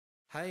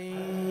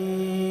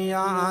حي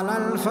على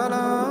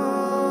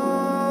الفلاح.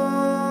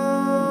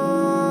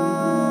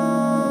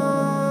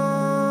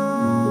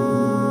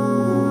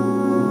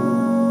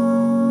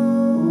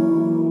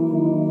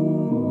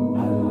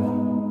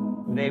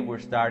 Today we're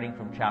starting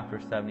from chapter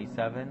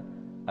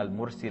 77,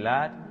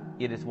 Al-Mursalat.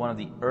 It is one of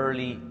the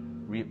early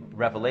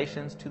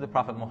revelations to the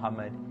Prophet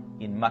Muhammad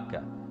in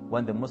Makkah,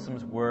 when the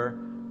Muslims were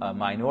a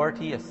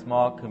minority, a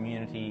small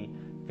community,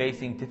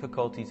 facing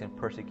difficulties and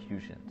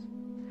persecutions.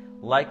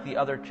 Like the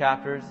other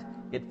chapters,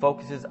 it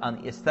focuses on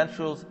the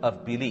essentials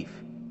of belief.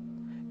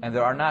 And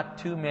there are not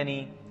too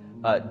many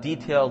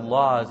detailed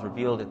laws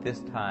revealed at this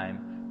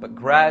time, but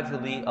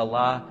gradually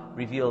Allah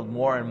revealed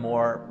more and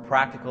more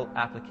practical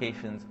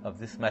applications of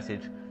this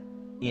message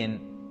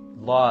in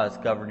laws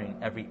governing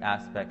every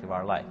aspect of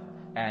our life.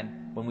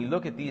 And when we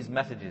look at these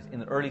messages in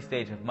the early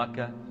stage of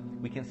Makkah,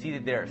 we can see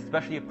that they're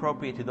especially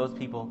appropriate to those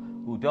people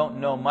who don't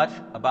know much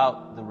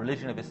about the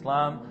religion of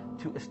Islam,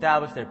 to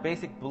establish their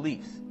basic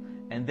beliefs,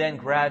 and then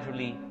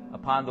gradually,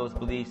 upon those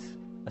beliefs,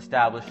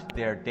 establish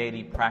their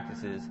daily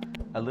practices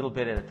a little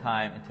bit at a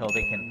time until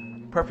they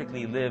can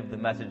perfectly live the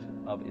message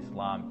of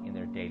Islam in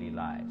their daily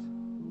lives.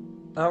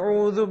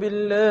 أعوذ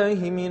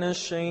بالله من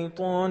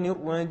الشيطان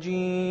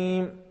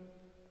الرجيم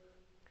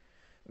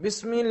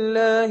بسم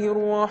الله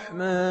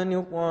الرحمن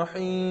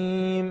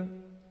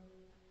الرحيم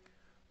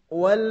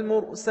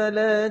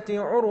والمرسلات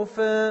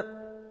عرفا.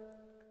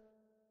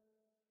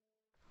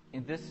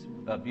 In this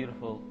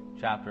beautiful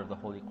chapter of the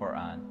Holy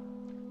Quran,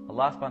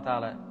 Allah subhanahu wa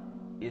ta'ala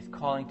is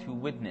calling to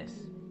witness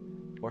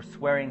or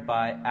swearing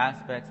by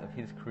aspects of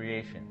His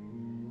creation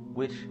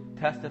which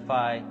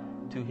testify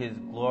to His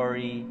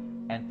glory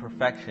and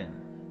perfection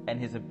and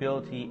His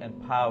ability and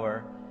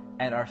power,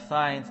 and are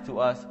signs to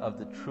us of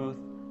the truth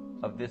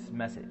of this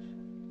message.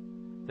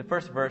 The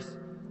first verse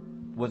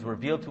was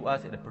revealed to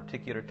us at a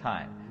particular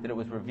time, that it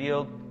was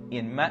revealed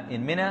in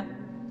Mina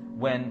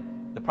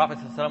when the Prophet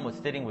ﷺ was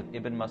sitting with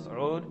Ibn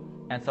Mas'ud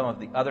and some of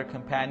the other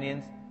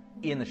companions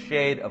in the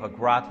shade of a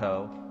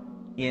grotto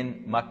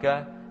in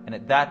Makkah. And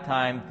at that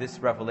time this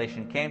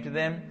revelation came to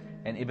them,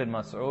 and Ibn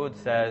Mas'ud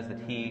says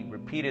that he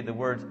repeated the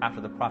words after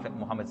the Prophet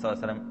Muhammad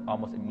ﷺ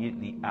almost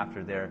immediately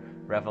after their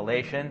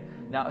revelation.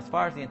 Now, as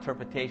far as the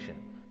interpretation,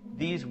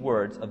 these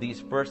words of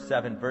these first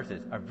 7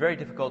 verses are very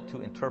difficult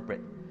to interpret.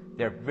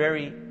 They're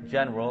very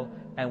general,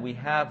 and we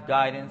have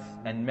guidance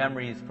and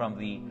memories from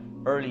the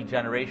early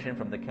generation,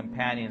 from the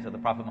companions of the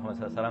Prophet Muhammad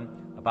ﷺ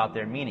about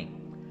their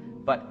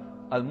meaning. But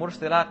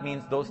Al-Mursalat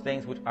means those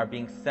things which are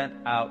being sent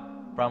out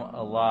from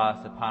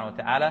Allah subhanahu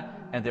wa ta'ala,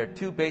 and there are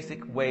 2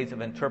 basic ways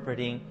of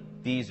interpreting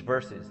these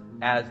verses: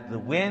 as the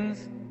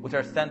winds which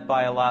are sent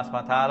by Allah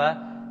subhanahu wa ta'ala,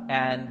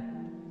 and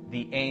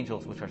the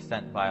angels which are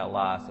sent by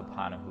Allah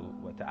subhanahu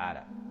wa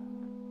ta'ala.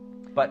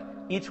 But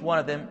each one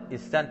of them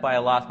is sent by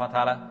Allah subhanahu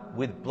wa ta'ala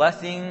with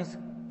blessings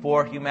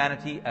for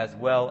humanity as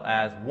well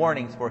as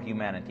warnings for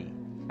humanity.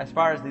 As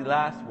far as the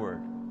last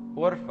word,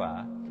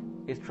 urfa,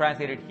 is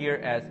translated here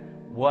as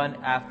one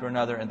after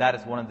another, and that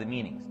is one of the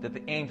meanings, that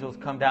the angels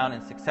come down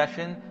in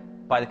succession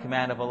by the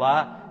command of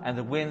Allah, and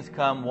the winds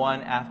come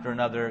one after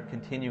another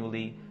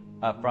continually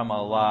from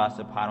Allah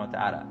subhanahu wa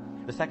ta'ala.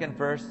 The second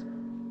verse,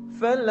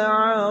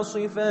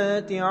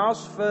 فَالْعَاصِفَاتِ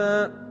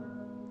عَصْفًا.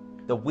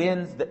 The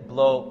winds that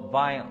blow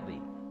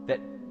violently,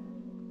 that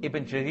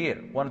Ibn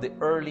Jarir, one of the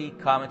early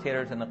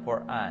commentators in the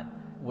Quran,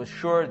 was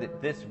sure that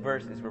this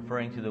verse is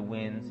referring to the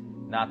winds,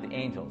 not the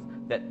angels,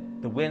 that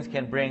the winds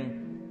can bring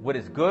what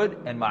is good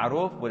and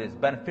ma'ruf, what is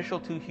beneficial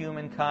to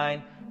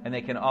humankind, and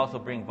they can also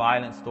bring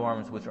violent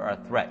storms which are a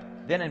threat.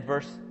 Then in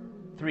verse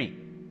 3,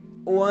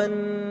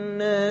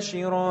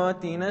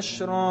 وَالنَّاشِرَاتِ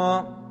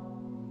نَشْرًا.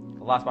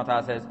 Allah subhanahu wa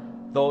ta'ala says,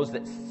 those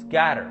that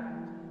scatter.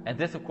 And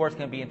this of course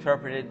can be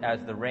interpreted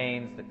as the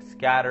rains that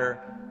scatter.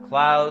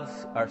 Clouds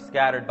are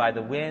scattered by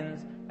the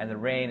winds, and the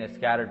rain is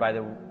scattered by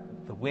the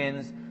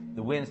winds.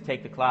 The winds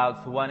take the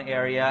clouds to one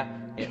area,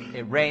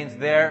 it rains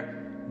there.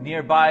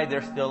 Nearby,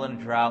 they're still in a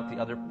drought, the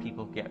other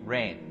people get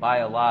rain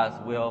by Allah's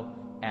will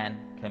and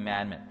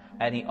commandment.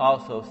 And He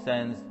also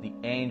sends the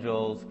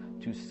angels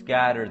to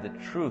scatter the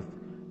truth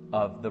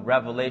of the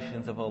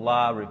revelations of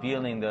Allah,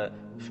 revealing the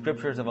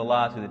scriptures of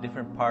Allah to the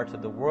different parts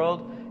of the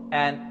world,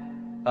 and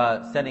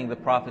sending the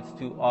prophets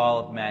to all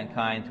of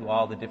mankind, to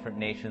all the different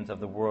nations of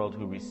the world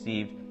who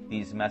received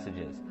these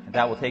messages. And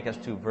that will take us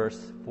to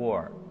verse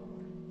 4.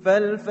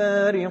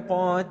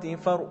 فَالْفَارِقَاتِ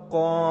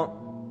فَرْقًا.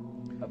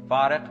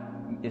 Fariq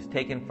is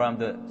taken from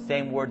the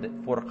same word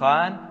that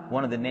Furqan,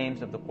 one of the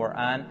names of the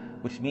Quran,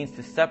 which means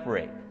to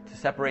separate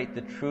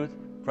the truth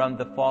from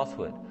the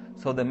falsehood.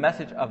 So the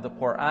message of the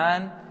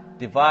Quran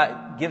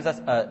gives us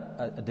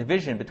a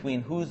division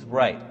between who's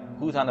right,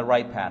 who's on the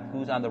right path,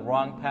 who's on the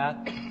wrong path,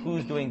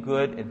 who's doing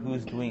good and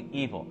who's doing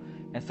evil.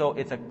 And so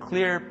it's a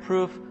clear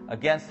proof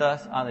against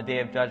us on the Day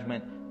of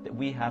Judgment that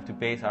we have to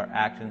base our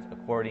actions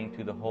according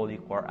to the Holy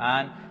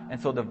Quran. And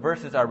so the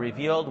verses are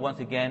revealed once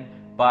again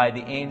by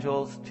the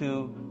angels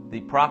to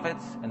the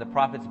prophets, and the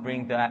prophets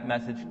bring that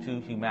message to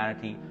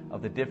humanity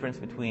of the difference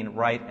between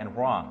right and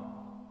wrong.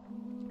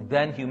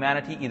 Then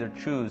humanity either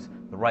choose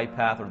the right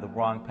path or the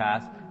wrong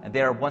path, and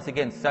they are once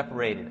again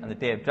separated on the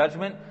Day of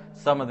Judgment.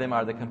 Some of them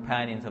are the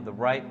companions of the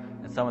right,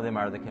 and some of them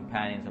are the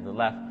companions of the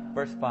left.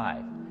 Verse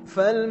 5.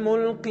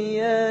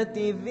 فالملقيات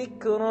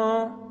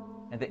ذكرا.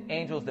 And the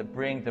angels that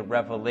bring the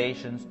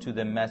revelations to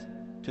the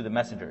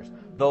messengers,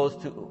 those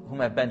to whom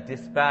have been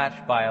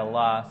dispatched by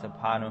Allah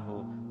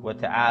subhanahu wa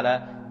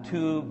ta'ala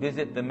to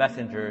visit the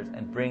messengers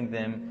and bring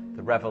them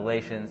the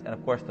revelations. And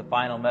of course the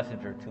final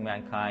messenger to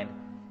mankind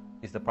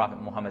is the Prophet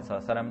Muhammad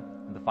sallallahu alaihi wasallam,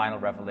 and the final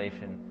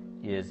revelation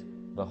is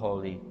the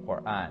Holy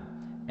Quran.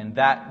 And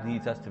that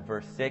leads us to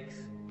verse 6.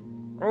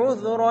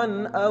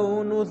 عذرا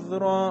أو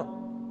نذرا.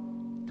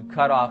 To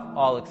cut off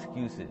all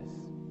excuses.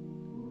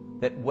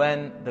 That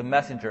when the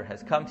messenger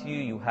has come to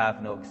you, you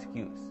have no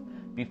excuse.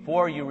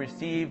 Before you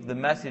receive the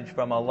message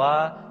from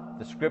Allah,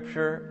 the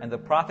scripture and the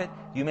Prophet,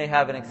 you may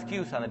have an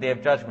excuse on the Day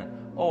of Judgment.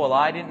 Oh, well,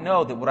 I didn't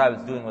know that what I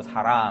was doing was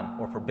haram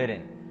or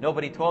forbidden.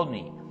 Nobody told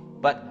me.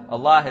 But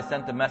Allah has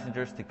sent the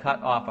messengers to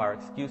cut off our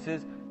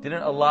excuses.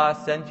 Didn't Allah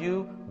send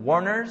you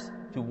warners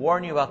to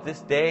warn you about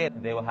this day?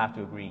 They will have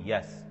to agree,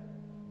 yes.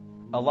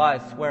 Allah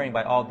is swearing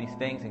by all these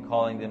things and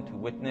calling them to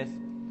witness.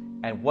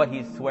 And what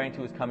He's swearing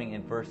to is coming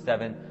in verse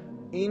 7.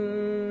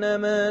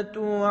 إنما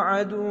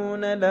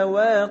توعدون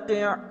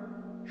لواقع.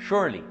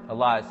 Surely,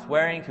 Allah is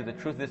swearing to the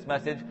truth of this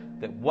message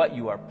that what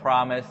you are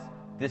promised,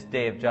 this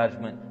Day of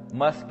Judgment,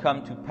 must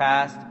come to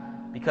pass,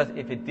 because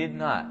if it did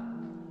not,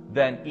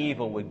 then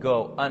evil would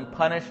go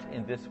unpunished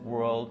in this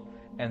world,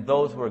 and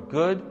those who are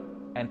good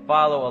and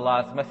follow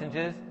Allah's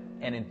messengers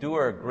and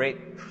endure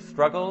great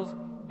struggles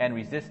and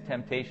resist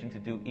temptation to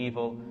do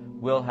evil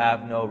will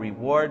have no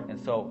reward. And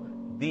so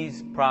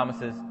these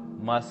promises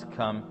must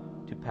come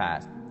to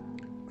pass.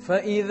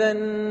 فإذا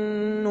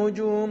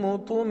النجوم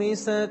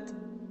طمست.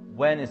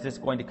 When is this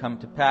going to come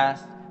to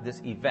pass? This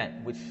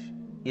event, which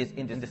is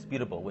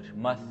indisputable, which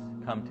must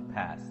come to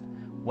pass.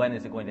 When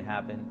is it going to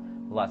happen?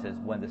 Allah says,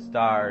 when the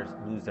stars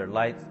lose their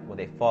lights, when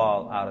they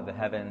fall out of the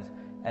heavens,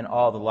 and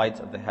all the lights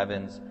of the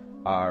heavens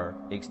are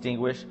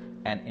extinguished.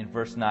 And in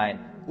verse 9,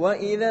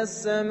 وإذا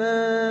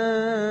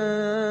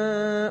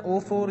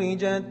السماء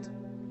فرجت.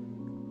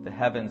 The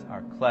heavens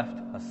are cleft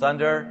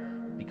asunder,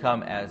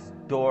 become as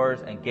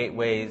doors and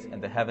gateways,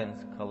 and the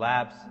heavens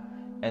collapse,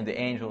 and the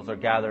angels are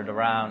gathered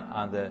around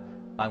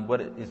on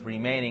what is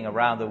remaining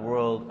around the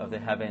world of the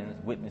heavens,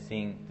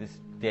 witnessing this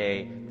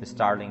day, the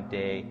startling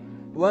day.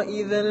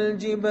 وإذا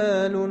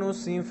الجبال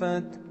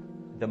نصفت.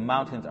 The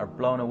mountains are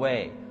blown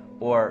away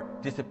or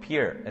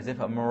disappear as if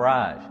a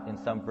mirage in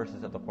some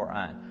verses of the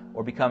Quran,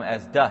 or become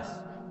as dust,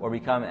 or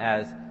become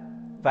as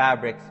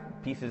fabrics,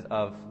 pieces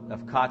of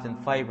cotton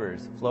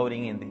fibers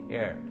floating in the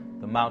air.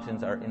 The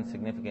mountains are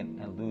insignificant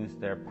and lose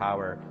their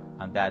power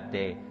on that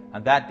day.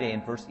 On that day,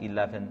 in verse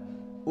 11,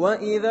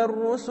 وإذا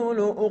الرسل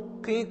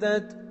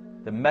أقتت.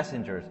 the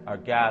messengers are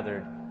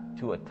gathered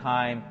to a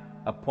time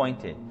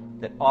appointed,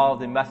 that all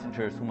the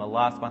messengers whom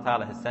Allah subhanahu wa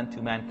ta'ala has sent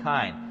to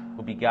mankind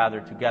will be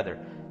gathered together.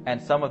 And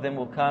some of them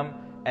will come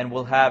and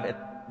will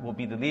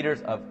be the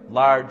leaders of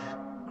large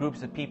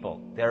groups of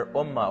people. Their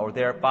ummah or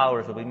their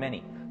followers will be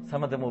many.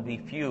 Some of them will be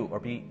few or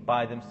be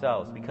by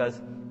themselves, because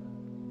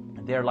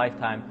in their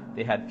lifetime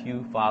they had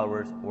few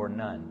followers or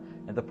none.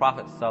 And the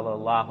Prophet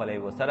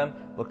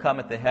ﷺ will come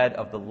at the head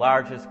of the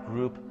largest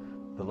group,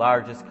 the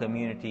largest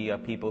community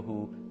of people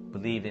who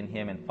believed in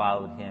him and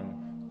followed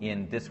him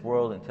in this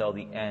world until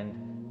the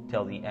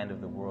end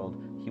of the world.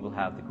 He will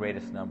have the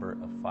greatest number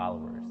of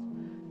followers.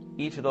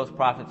 Each of those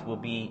prophets will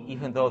be,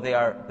 even though they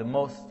are the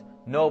most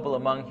noble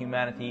among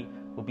humanity,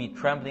 will be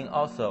trembling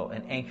also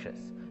and anxious.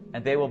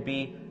 And they will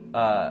be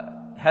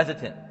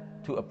hesitant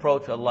to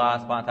approach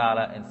Allah subhanahu wa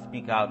ta'ala and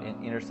speak out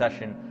in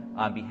intercession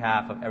on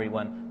behalf of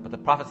everyone. But the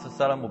Prophet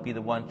ﷺ will be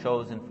the one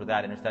chosen for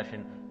that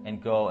intercession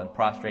and go and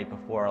prostrate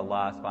before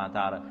Allah subhanahu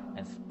wa ta'ala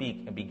and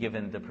speak and be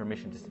given the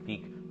permission to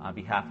speak on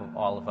behalf of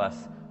all of us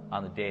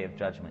on the Day of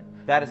Judgment.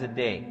 That is a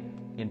day,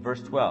 in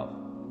verse 12.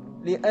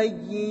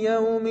 لأي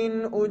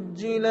يوم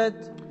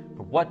أجلت.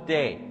 For what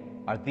day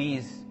are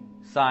these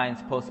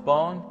signs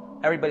postponed?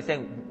 Everybody's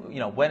saying,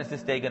 when is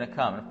this day going to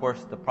come? And of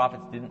course, the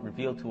prophets didn't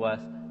reveal to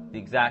us the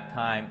exact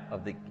time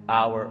of the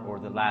hour or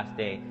the last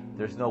day.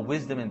 There's no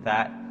wisdom in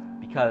that,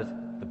 because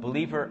the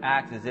believer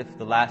acts as if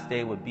the last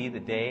day would be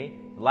the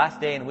last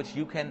day in which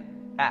you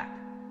can act,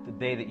 the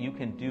day that you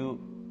can do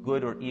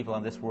good or evil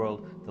in this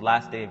world, the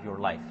last day of your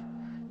life.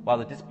 While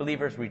the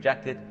disbelievers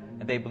reject it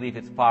and they believe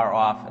it's far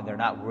off and they're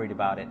not worried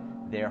about it,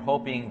 they are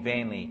hoping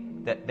vainly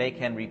that they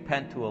can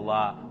repent to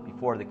Allah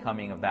before the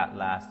coming of that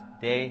last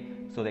day.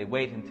 So they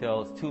wait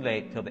until it's too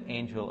late, till the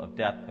angel of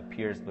death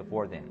appears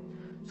before them.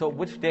 So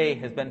which day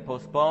has been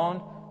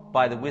postponed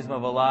by the wisdom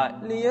of Allah?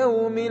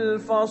 ليوم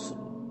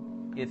الفصل.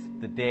 It's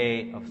the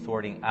day of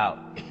sorting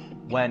out,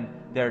 when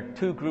there are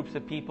two groups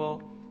of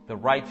people, the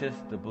righteous,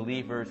 the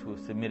believers who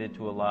have submitted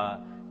to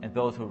Allah, and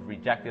those who have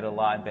rejected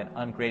Allah and been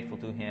ungrateful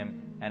to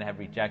Him and have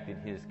rejected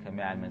His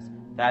commandments.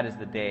 That is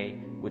the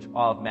day which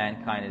all of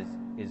mankind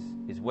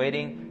is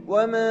waiting.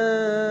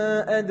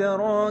 وما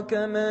أدراك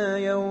ما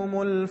يوم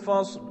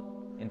الفصل.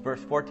 In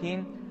verse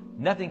 14,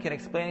 nothing can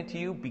explain it to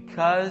you,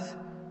 because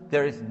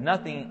there is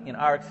nothing in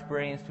our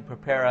experience to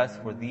prepare us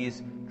for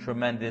these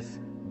tremendous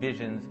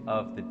visions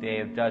of the Day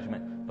of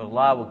Judgment. But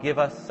Allah will give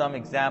us some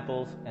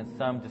examples and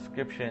some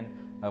description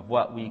of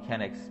what we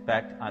can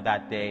expect on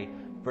that day.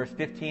 Verse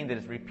 15 that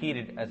is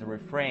repeated as a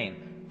refrain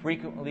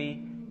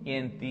frequently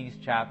in these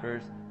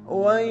chapters.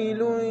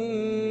 ويل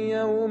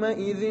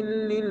يومئذ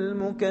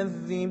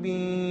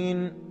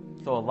للمكذبين.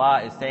 So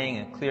Allah is saying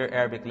in clear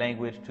Arabic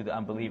language to the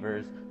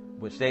unbelievers,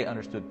 which they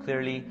understood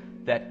clearly,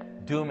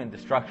 that doom and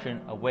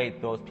destruction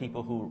await those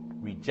people who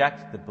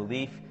reject the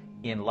belief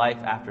in life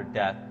after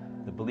death,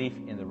 the belief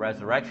in the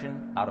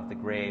resurrection out of the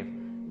grave,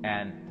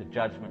 and the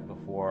judgment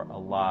before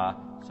Allah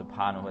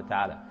subhanahu wa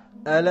ta'ala.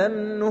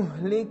 ألم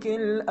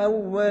نهلك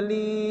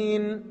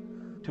الأولين.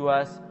 To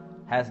us,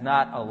 has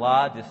not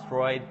Allah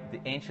destroyed the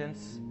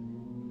ancients?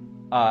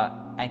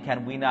 And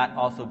can we not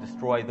also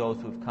destroy those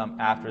who have come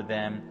after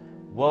them?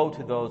 Woe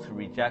to those who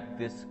reject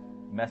this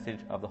message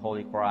of the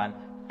Holy Quran.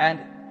 And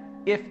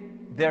if,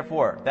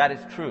 therefore, that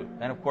is true,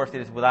 and of course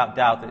it is without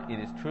doubt that it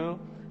is true,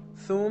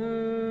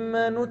 ثم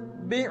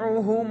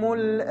نتبعهم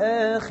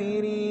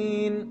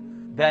الآخرين.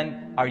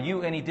 then are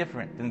you any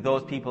different than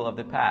those people of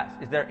the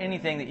past? Is there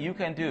anything that you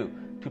can do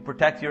to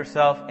protect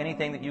yourself,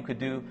 anything that you could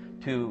do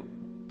to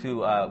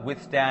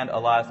withstand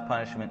Allah's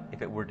punishment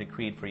if it were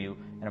decreed for you?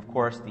 And of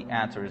course the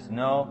answer is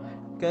no.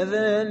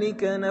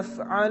 كذلك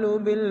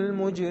نفعل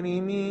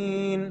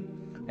بالمجرمين.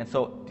 And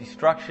so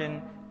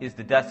destruction is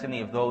the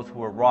destiny of those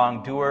who are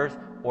wrongdoers,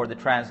 or the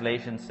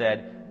translation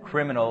said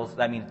criminals.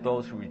 That means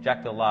those who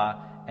reject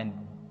Allah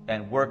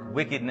and work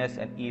wickedness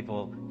and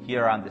evil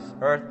here on this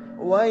earth.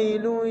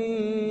 ويل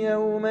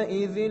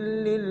يومئذ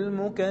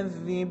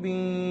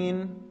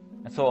للمكذبين.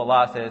 And so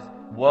Allah says,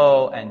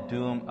 woe and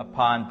doom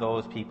upon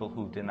those people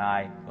who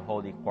deny the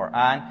Holy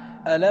Quran.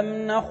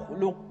 ألم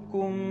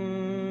نخلقكم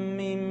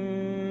من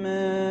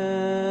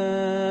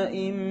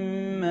ماء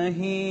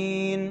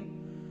مهين.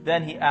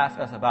 Then he asks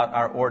us about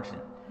our origin.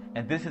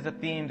 And this is a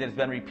theme that has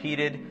been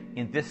repeated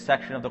in this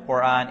section of the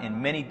Quran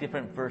in many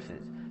different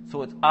verses.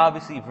 So it's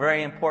obviously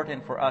very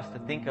important for us to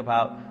think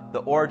about the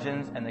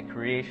origins and the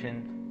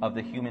creation of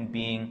the human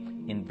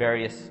being in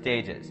various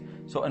stages.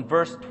 So in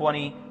verse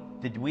 20,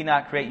 did we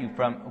not create you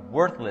from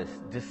worthless,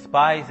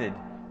 despised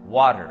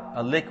water,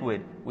 a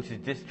liquid which is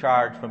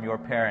discharged from your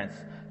parents,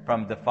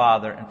 from the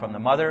father and from the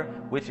mother,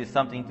 which is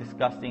something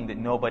disgusting that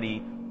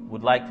nobody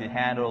would like to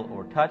handle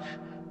or touch,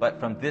 but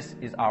from this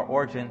is our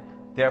origin.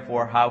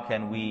 Therefore, how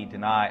can we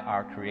deny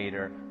our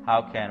Creator?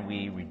 How can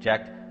we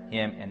reject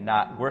Him and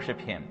not worship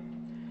Him?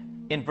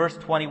 In verse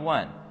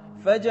 21,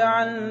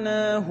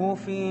 فجعلناه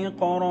في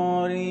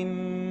قرار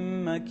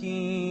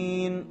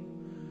مكين.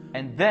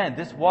 And then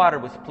this water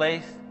was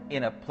placed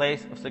in a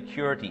place of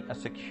security, a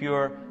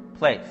secure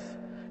place.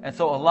 And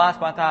so Allah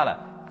subhanahu wa ta'ala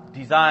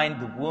designed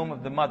the womb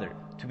of the mother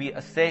to be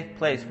a safe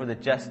place for the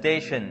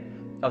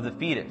gestation of the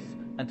fetus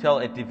until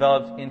it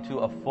develops into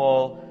a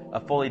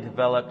fully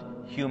developed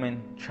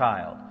human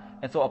child.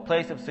 And so a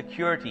place of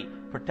security,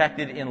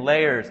 protected in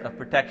layers of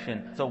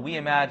protection. So we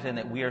imagine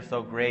that we are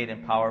so great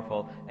and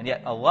powerful, and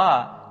yet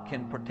Allah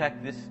can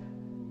protect this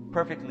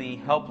perfectly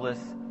helpless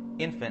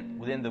infant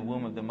within the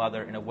womb of the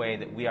mother in a way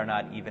that we are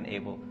not even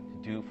able to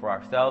do for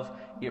ourselves.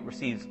 It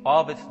receives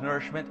all of its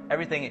nourishment,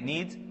 everything it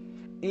needs,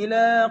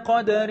 إلى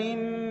قدر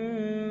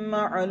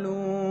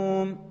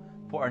معلوم.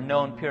 for a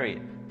known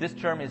period. This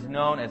term is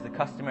known as the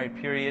customary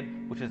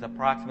period, which is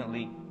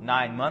approximately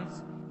 9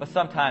 months. But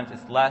sometimes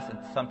it's less and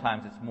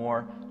sometimes it's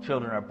more.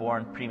 Children are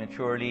born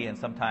prematurely and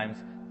sometimes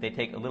they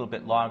take a little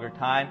bit longer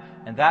time.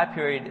 And that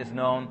period is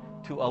known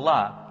to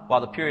Allah,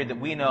 while the period that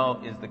we know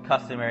is the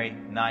customary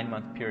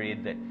 9-month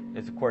period that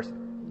is, of course,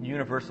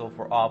 universal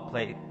for all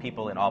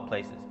people in all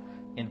places.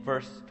 In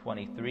verse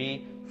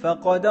 23,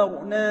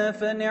 فقدرنا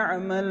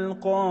فنعم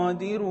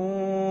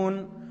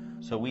القادرون.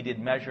 So we did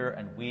measure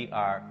and we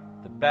are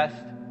the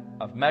best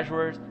of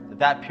measurers.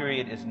 That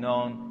period is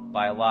known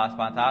by Allah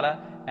subhanahu wa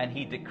ta'ala. And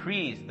He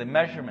decrees the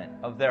measurement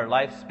of their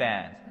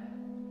lifespans.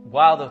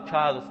 While the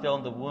child is still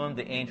in the womb,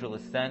 the angel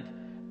is sent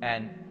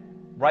and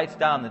writes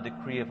down the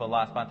decree of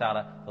Allah subhanahu wa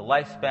ta'ala, the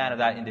lifespan of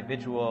that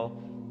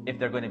individual, if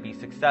they're going to be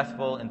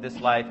successful in this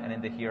life and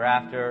in the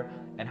hereafter,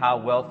 and how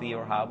wealthy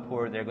or how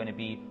poor they're going to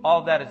be.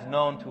 All that is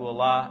known to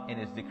Allah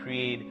and is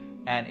decreed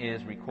and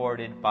is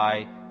recorded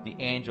by the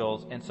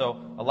angels. And so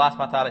Allah subhanahu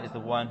wa ta'ala is the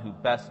one who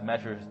best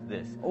measures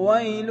this.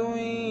 ويل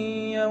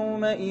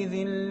يومئذ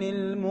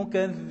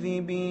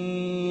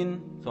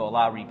للمكذبين. So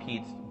Allah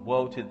repeats,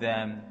 woe to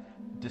them,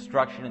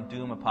 destruction and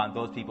doom upon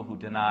those people who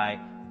deny.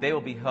 They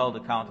will be held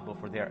accountable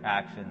for their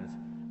actions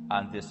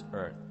on this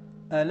earth.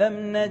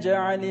 ألم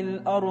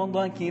نجعل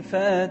الأرض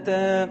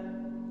كفاتا.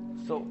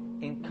 So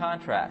in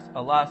contrast,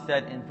 Allah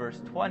said in verse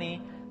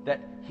 20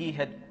 that He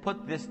had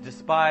put this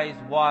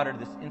despised water,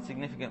 this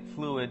insignificant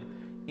fluid,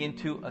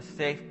 into a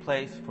safe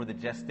place for the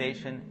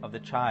gestation of the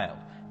child.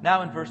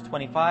 Now in verse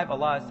 25,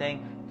 Allah is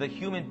saying the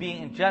human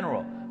being in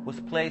general was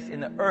placed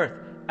in the earth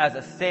as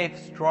a safe,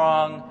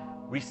 strong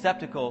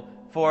receptacle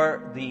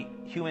for the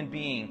human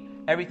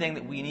being. Everything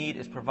that we need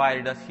is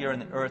provided us here on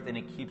the earth, and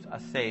it keeps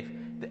us safe.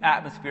 The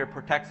atmosphere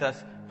protects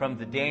us from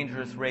the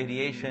dangerous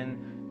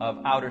radiation of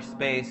outer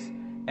space,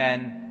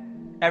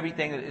 and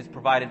everything that is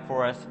provided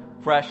for us,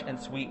 fresh and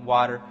sweet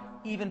water.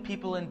 Even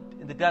people in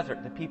the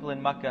desert, the people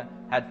in Makkah,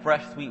 had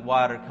fresh, sweet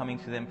water coming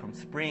to them from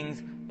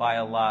springs by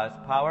Allah's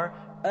power.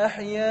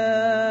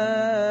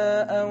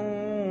 أحياء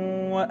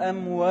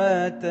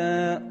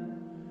وأمواتا.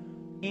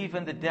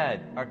 Even the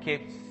dead are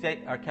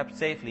kept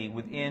safely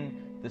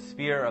within the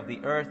sphere of the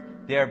earth.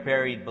 They are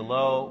buried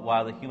below,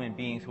 while the human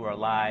beings who are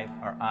alive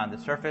are on the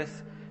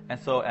surface. And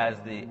so, as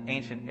the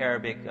ancient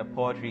Arabic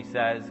poetry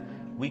says,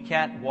 we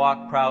can't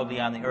walk proudly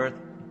on the earth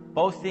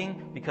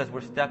boasting, because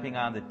we're stepping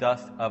on the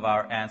dust of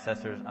our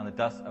ancestors, on the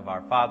dust of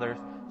our fathers.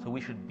 So we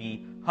should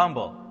be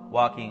humble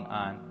walking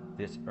on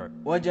this earth.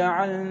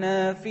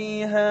 وجعلنا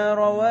فيها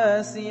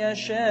رواسي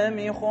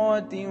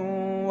شامخات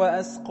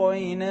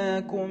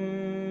وأسقيناكم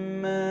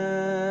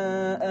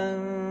ماء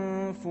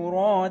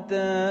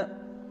فراتا.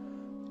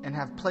 And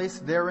have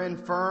placed therein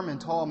firm and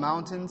tall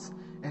mountains,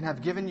 and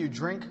have given you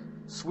drink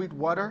sweet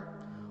water.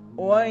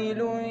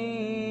 ويل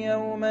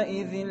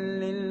يومئذ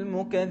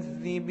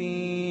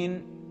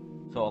للمكذبين.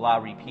 So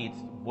Allah repeats,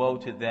 woe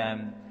to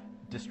them,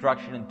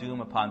 destruction and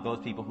doom upon those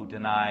people who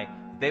deny.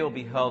 They will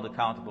be held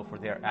accountable for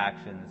their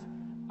actions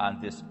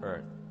on this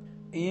earth.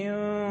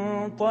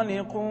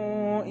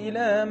 انطلقوا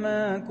إلى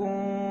ما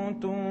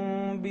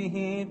كنتم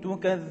به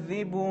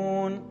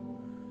تكذبون.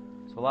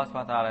 So Allah subhanahu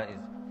wa ta'ala is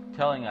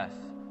telling us,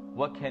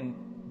 what can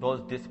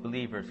those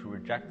disbelievers who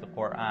reject the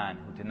Quran,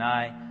 who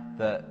deny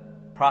the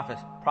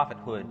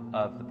prophethood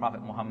of the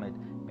Prophet Muhammad,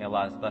 may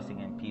Allah's blessing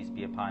and peace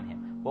be upon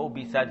him, what will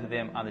be said to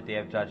them on the Day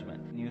of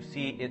Judgment? When you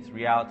see its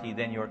reality,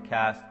 then you're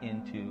cast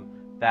into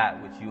that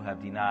which you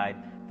have denied.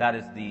 That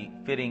is the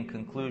fitting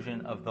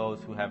conclusion of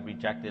those who have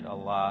rejected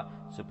Allah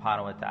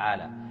subhanahu wa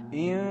ta'ala.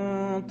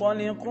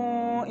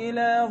 انطلقوا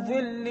إلى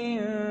ظل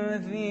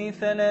ذي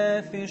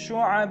ثلاث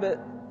شعب.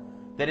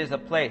 That is a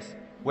place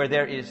where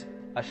there is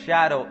a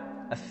shadow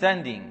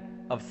ascending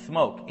of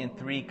smoke in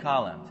 3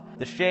 columns.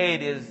 The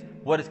shade is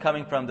what is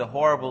coming from the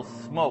horrible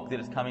smoke that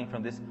is coming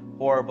from this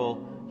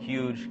horrible,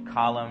 huge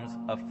columns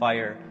of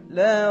fire.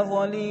 لا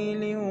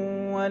ظليل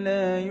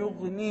ولا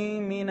يغني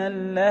من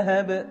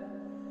اللهب.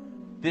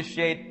 This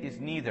shade is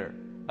neither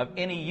of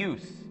any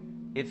use.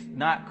 It's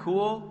not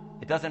cool.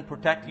 It doesn't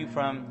protect you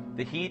from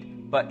the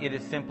heat, but it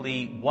is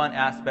simply one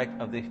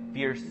aspect of the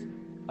fierce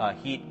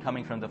heat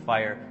coming from the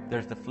fire.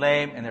 There's the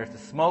flame and there's the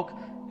smoke.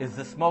 Is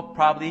the smoke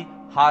probably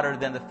hotter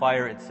than the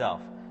fire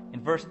itself?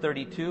 In verse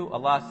 32,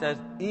 Allah says,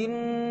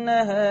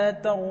 إنها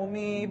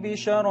ترمي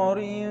بشرر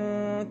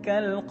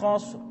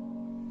كالقصر.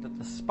 that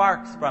the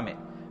sparks from it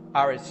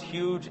are as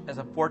huge as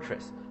a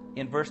fortress.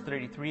 In verse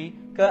 33,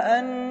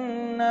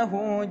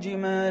 كأنه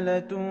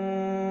جمالة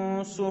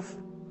صفر.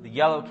 the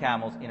yellow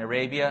camels in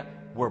Arabia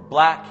were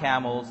black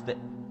camels that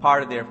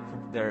part of their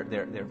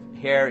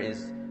hair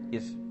is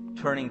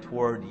turning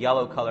toward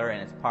yellow color,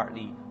 and it's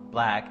partly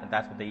black, and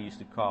that's what they used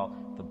to call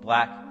the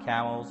black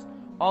camels.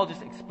 All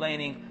just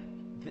explaining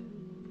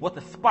what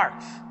the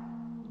sparks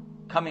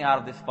coming out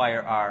of this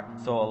fire are.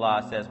 So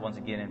Allah says once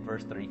again in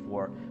verse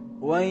 34,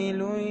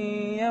 ويل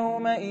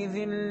يومئذ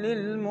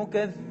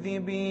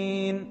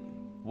للمكذبين.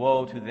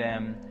 woe to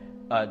them,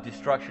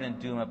 destruction and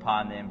doom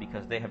upon them,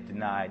 because they have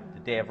denied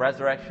the day of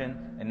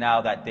resurrection, and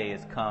now that day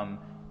has come,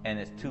 and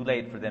it's too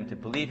late for them to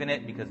believe in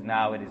it, because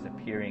now it is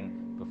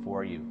appearing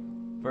before you.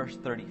 Verse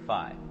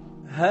 35.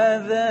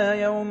 هذا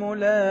يوم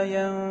لا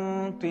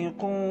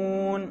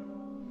ينطقون.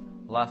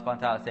 Allah subhanahu wa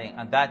ta'ala is saying,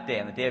 on that day,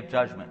 on the day of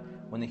judgment,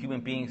 when the human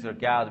beings are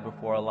gathered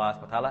before Allah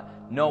subhanahu wa ta'ala,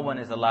 no one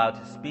is allowed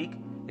to speak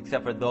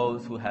except for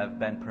those who have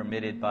been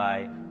permitted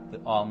by the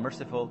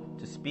All-Merciful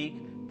to speak.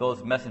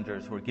 Those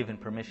messengers who are given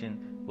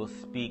permission will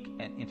speak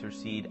and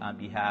intercede on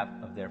behalf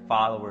of their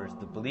followers,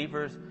 the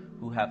believers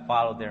who have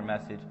followed their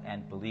message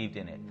and believed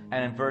in it.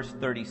 And in verse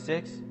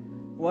 36,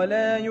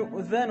 ولا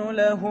يؤذن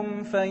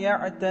لهم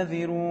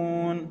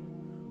فيعتذرون.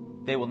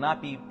 they will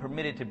not be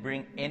permitted to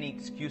bring any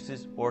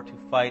excuses or to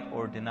fight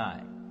or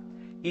deny.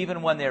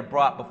 Even when they are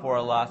brought before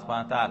Allah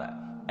subhanahu wa ta'ala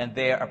and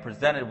they are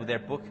presented with their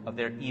book of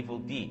their evil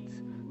deeds,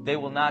 they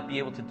will not be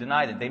able to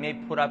deny them. They may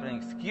put up an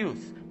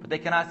excuse, but they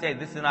cannot say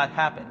this did not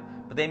happen.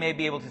 But they may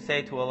be able to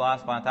say to Allah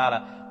subhanahu wa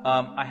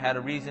ta'ala, I had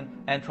a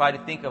reason, and try to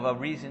think of a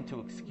reason to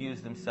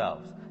excuse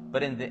themselves.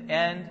 But in the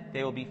end,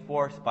 they will be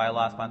forced by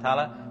Allah subhanahu wa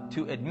ta'ala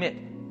to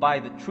admit by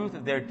the truth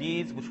of their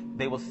deeds, which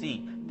they will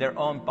see. Their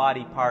own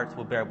body parts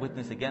will bear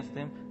witness against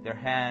them, their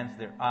hands,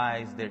 their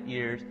eyes, their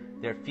ears,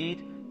 their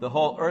feet. The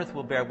whole earth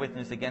will bear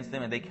witness against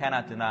them, and they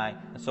cannot deny.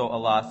 And so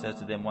Allah says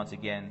to them once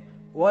again,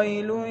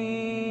 ويل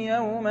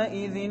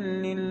يومئذ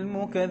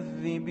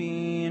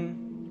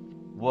للمكذبين.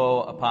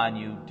 woe upon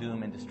you,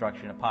 doom and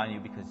destruction upon you,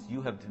 because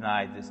you have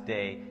denied this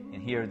day,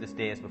 and here this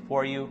day is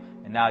before you,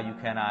 and now you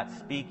cannot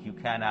speak, you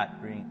cannot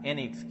bring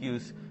any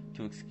excuse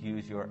to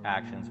excuse your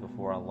actions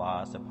before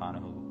Allah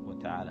subhanahu wa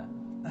ta'ala.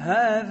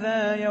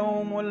 هذا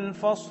يوم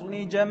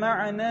الفصل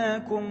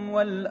جمعناكم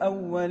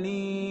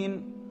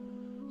والأولين.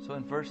 So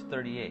in verse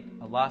 38,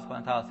 Allah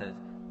subhanahu wa ta'ala says,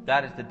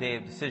 that is the day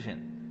of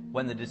decision.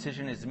 When the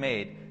decision is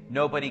made,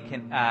 nobody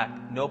can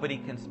act, nobody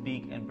can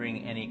speak and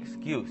bring any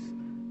excuse.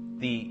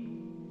 The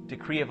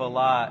decree of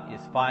Allah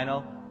is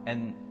final,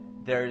 and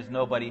there is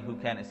nobody who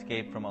can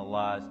escape from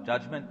Allah's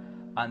judgment.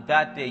 On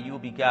that day you will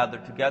be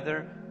gathered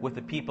together with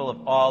the people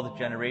of all the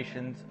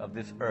generations of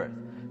this earth.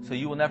 So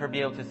you will never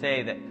be able to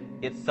say that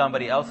it's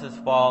somebody else's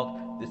fault,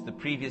 it's the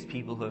previous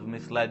people who have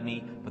misled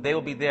me, but they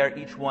will be there,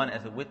 each one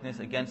as a witness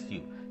against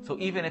you. So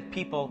even if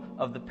people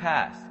of the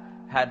past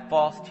had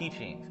false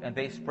teachings, and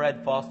they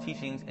spread false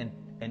teachings and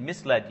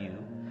misled you,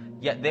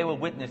 yet they will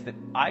witness that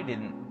I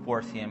didn't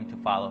force him to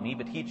follow me,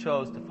 but he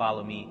chose to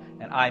follow me,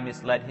 and I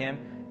misled him,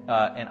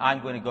 and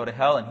I'm going to go to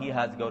hell, and he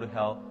has to go to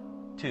hell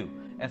too.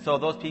 And so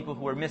those people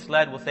who were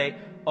misled will say,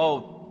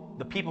 oh,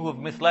 the people who have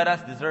misled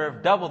us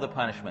deserve double the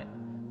punishment.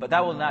 But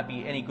that will not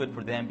be any good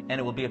for them, and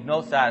it will be of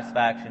no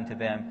satisfaction to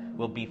them,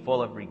 will be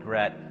full of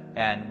regret,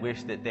 and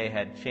wish that they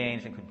had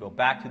changed and could go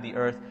back to the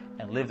earth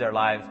and live their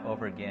lives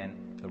over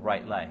again, the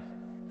right life.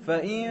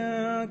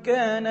 فَإِن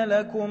كَانَ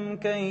لَكُمْ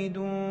كَيْدٌ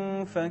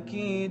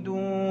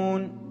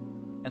فَكِيدُونَ.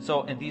 And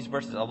so in these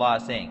verses Allah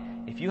is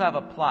saying, if you have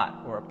a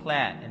plot or a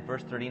plan in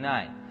verse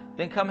 39,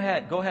 then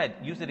go ahead,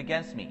 use it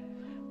against me.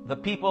 The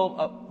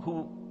people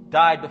who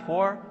died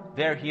before,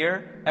 they're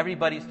here,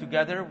 everybody's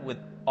together with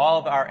all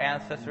of our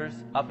ancestors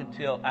up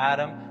until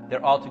Adam,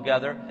 they're all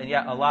together, and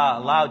yet Allah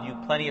allowed you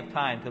plenty of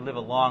time to live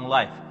a long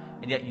life,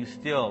 and yet you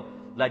still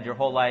led your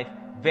whole life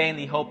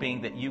vainly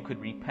hoping that you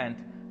could repent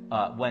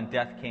when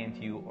death came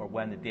to you or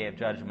when the day of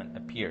judgment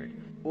appeared.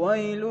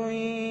 وَيْلٌ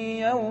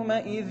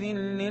يَوْمَئِذٍ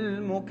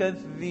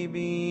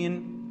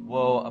لِلْمُكَذِّبِينَ.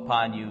 Woe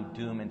upon you,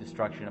 doom and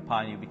destruction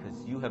upon you,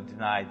 because you have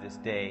denied this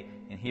day,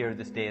 and here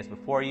this day is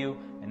before you,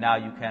 and now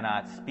you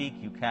cannot speak,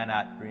 you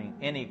cannot bring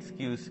any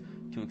excuse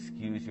to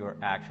excuse your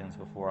actions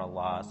before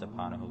Allah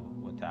subhanahu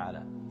wa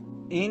ta'ala.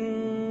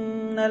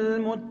 إِنَّ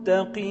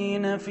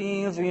الْمُتَّقِينَ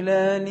فِي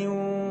ظِلَالٍ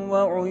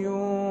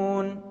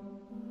وَعُيُونٍ.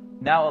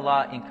 Now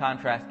Allah, in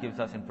contrast, gives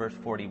us in verse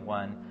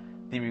 41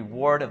 the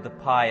reward of the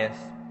pious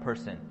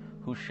person,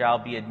 who shall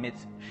be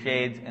amidst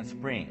shades and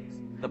springs.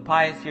 The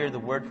pious here, the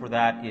word for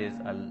that is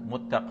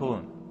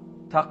al-muttaqun.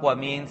 Taqwa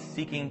means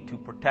seeking to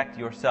protect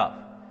yourself,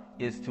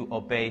 is to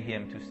obey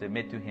Him, to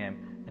submit to Him,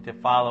 and to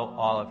follow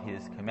all of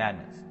His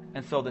commandments.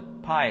 And so the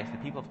pious, the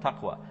people of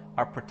taqwa,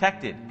 are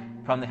protected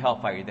from the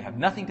hellfire. They have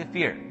nothing to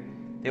fear.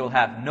 They will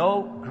have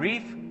no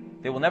grief.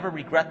 They will never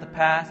regret the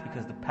past,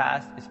 because the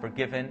past is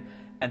forgiven.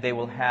 And they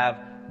will have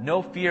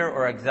no fear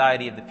or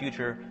anxiety of the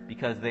future,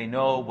 because they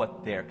know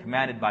what they are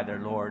commanded by their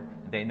Lord.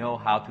 They know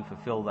how to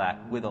fulfill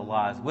that with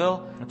Allah's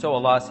will. And so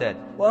Allah said,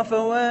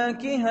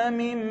 وَفَوَاكِهَ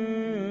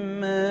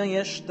مِمَّا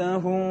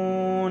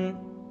يَشْتَهُونَ.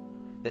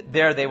 That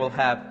there they will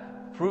have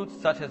fruits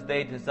such as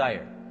they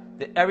desire.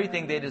 That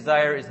everything they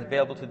desire is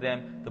available to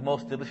them, the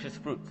most delicious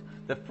fruits.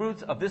 The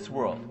fruits of this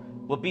world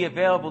will be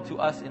available to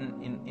us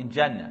in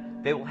Jannah.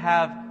 They will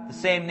have the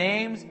same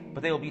names,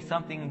 but they will be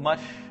something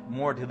much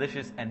more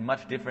delicious and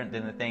much different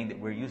than the thing that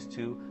we're used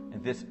to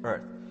in this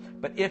earth.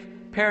 But if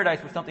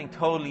paradise was something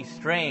totally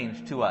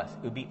strange to us,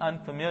 it would be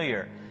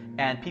unfamiliar,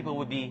 and people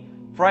would be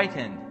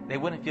frightened, they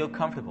wouldn't feel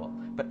comfortable.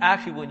 But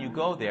actually when you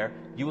go there,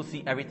 you will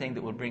see everything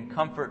that will bring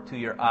comfort to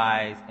your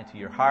eyes and to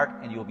your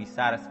heart, and you will be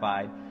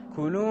satisfied.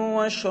 كُلُوا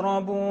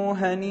وَاشْرَبُوا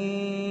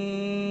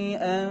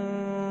هَنِيئًا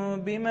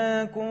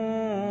بِمَا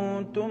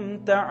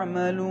كُنْتُمْ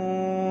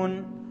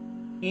تَعْمَلُونَ.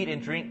 Eat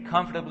and drink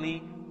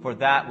comfortably for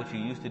that which you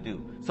used to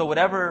do. So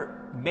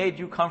whatever made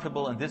you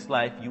comfortable in this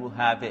life, you will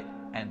have it,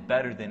 and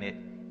better than it,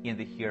 in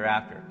the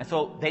hereafter. And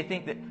so they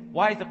think that,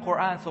 why is the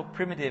Quran so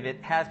primitive?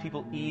 It has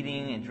people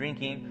eating and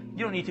drinking.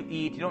 You don't need to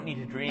eat, you don't need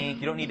to drink,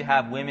 you don't need to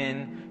have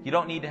women, you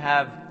don't need to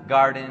have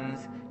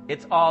gardens.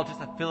 It's all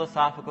just a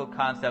philosophical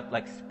concept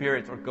like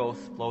spirits or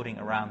ghosts floating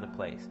around the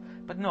place.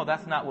 But no,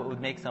 that's not what would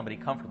make somebody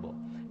comfortable.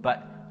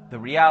 But the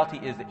reality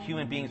is that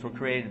human beings were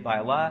created by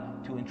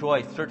Allah to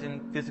enjoy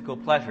certain physical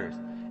pleasures.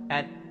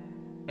 And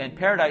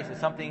paradise is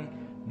something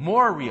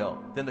more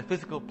real than the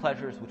physical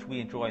pleasures which we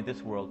enjoy in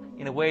this world,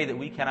 in a way that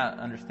we cannot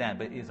understand,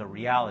 but it is a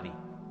reality.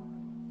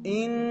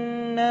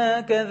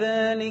 إِنَّا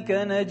كَذَلِكَ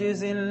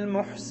نَجْزِي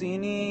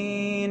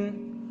الْمُحْسِنِينَ.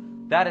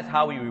 That is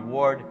how we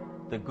reward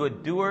the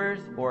good doers,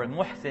 or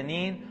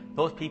muhsineen,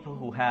 those people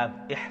who have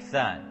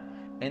ihsan.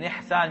 And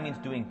ihsan means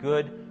doing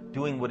good,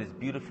 doing what is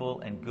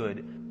beautiful and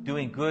good,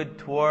 doing good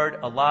toward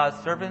Allah's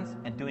servants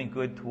and doing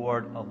good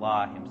toward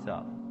Allah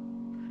Himself.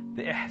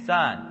 The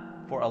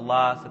ihsan for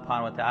Allah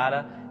subhanahu wa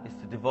ta'ala is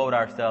to devote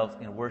ourselves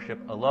in worship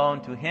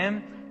alone to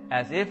Him,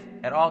 as if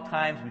at all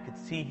times we could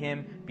see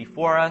Him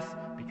before us,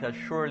 because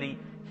surely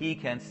He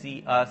can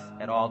see us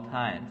at all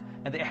times.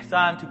 And the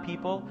ihsan to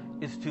people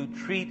is to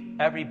treat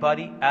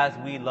everybody as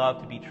we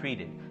love to be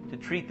treated. To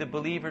treat the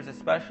believers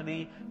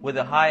especially with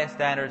the highest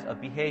standards of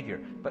behavior.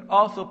 But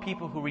also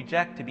people who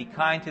reject, to be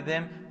kind to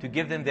them, to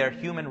give them their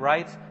human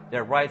rights,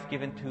 their rights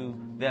given to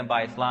them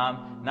by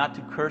Islam, not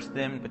to curse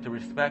them, but to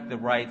respect the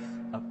rights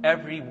of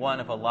every one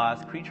of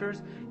Allah's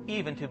creatures,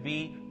 even to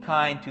be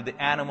kind to the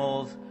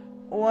animals.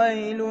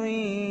 وَيْلٌ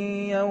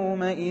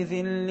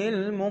يَوْمَئِذٍ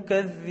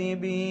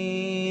لِلْمُكَذِّبِينَ.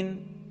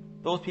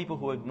 Those people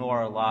who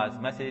ignore Allah's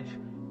message,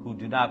 who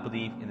do not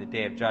believe in the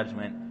Day of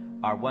Judgment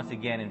are once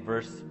again in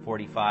verse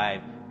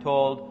 45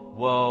 told,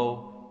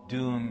 woe,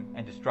 doom,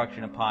 and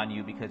destruction upon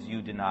you because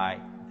you deny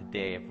the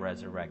Day of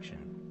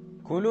Resurrection.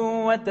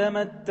 كلوا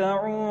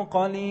وتمتعوا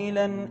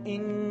قليلا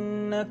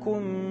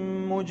إنكم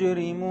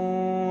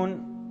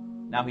مجرمون.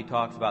 Now he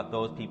talks about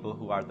those people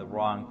who are the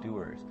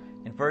wrongdoers.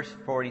 In verse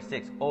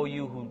 46, O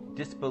you who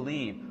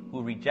disbelieve,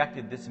 who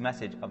rejected this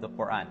message of the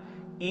Quran,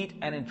 eat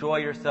and enjoy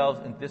yourselves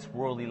in this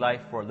worldly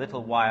life for a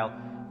little while.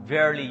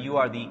 Verily you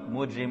are the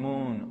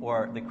mujrimun,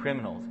 or the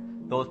criminals,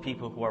 those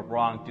people who are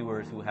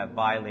wrongdoers, who have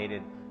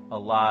violated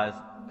Allah's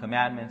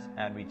commandments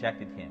and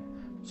rejected Him.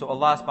 So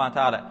Allah subhanahu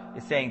wa ta'ala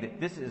is saying that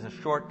this is a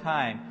short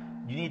time.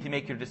 You need to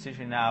make your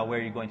decision now where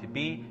you're going to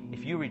be.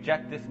 If you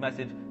reject this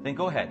message, then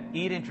go ahead,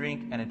 eat and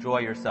drink and enjoy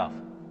yourself.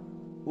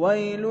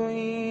 ويل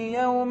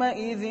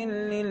يومئذ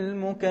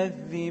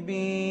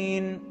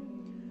للمكذبين.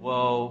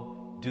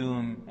 Woe,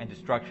 doom, and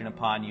destruction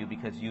upon you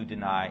because you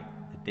deny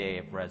the Day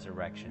of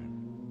Resurrection.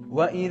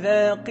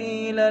 وإذا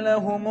قيل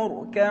لهم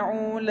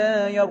اركعوا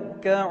لا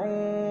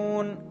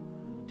يركعون.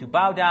 To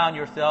bow down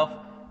yourself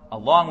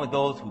along with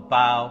those who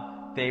bow,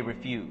 they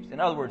refuse. In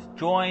other words,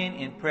 join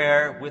in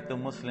prayer with the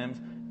Muslims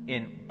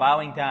in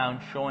bowing down,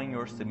 showing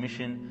your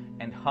submission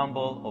and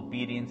humble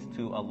obedience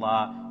to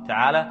Allah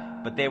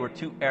Ta'ala, but they were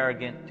too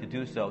arrogant to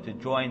do so, to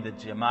join the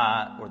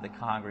jama'ah or the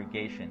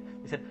congregation.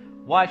 They said,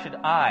 why should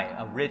I,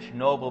 a rich,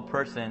 noble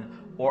person,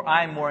 or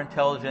I'm more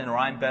intelligent, or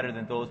I'm better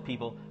than those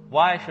people,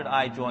 why should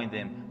I join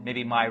them?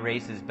 Maybe my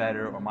race is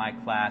better, or my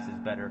class is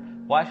better.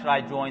 Why should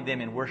I join them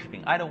in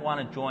worshiping? I don't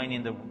want to join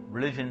in the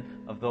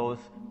religion of those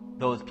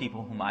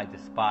people whom I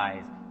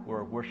despise, who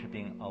are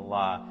worshiping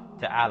Allah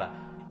Ta'ala.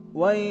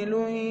 ويل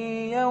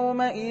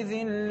يومئذ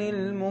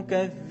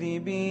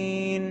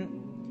للمكذبين.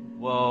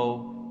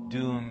 Woe,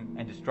 doom,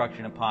 and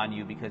destruction upon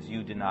you because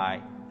you deny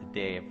the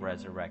Day of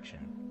Resurrection.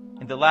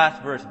 In the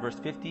last verse, verse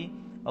 50,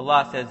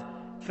 Allah says,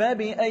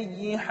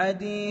 فبأي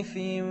حديث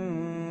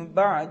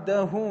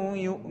بعده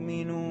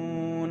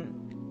يؤمنون.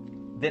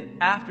 Then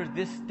after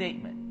this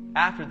statement,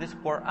 after this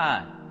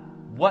Quran,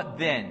 what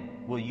then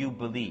will you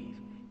believe?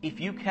 If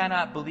you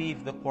cannot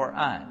believe the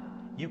Quran,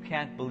 you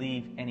can't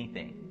believe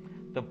anything.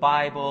 The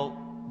Bible,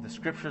 the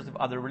scriptures of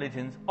other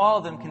religions, all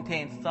of them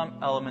contain some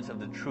elements of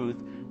the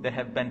truth that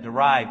have been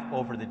derived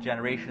over the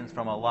generations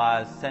from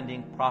Allah's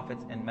sending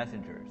prophets and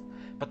messengers.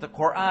 But the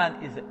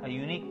Quran is a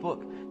unique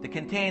book that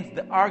contains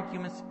the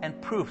arguments and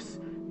proofs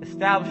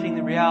establishing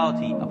the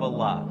reality of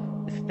Allah,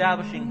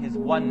 establishing His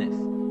oneness,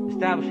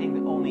 establishing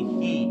that only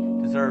He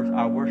deserves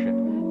our worship,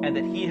 and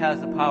that He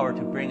has the power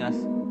to bring us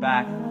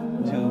back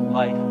to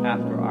life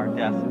after our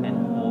death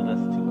and hold us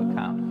to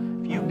account.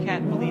 If you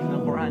can't believe in the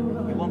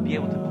Quran, you won't be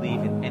able to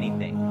believe in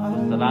anything.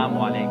 Wassalamu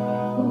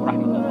alaikum wa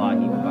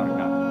rahmatullahi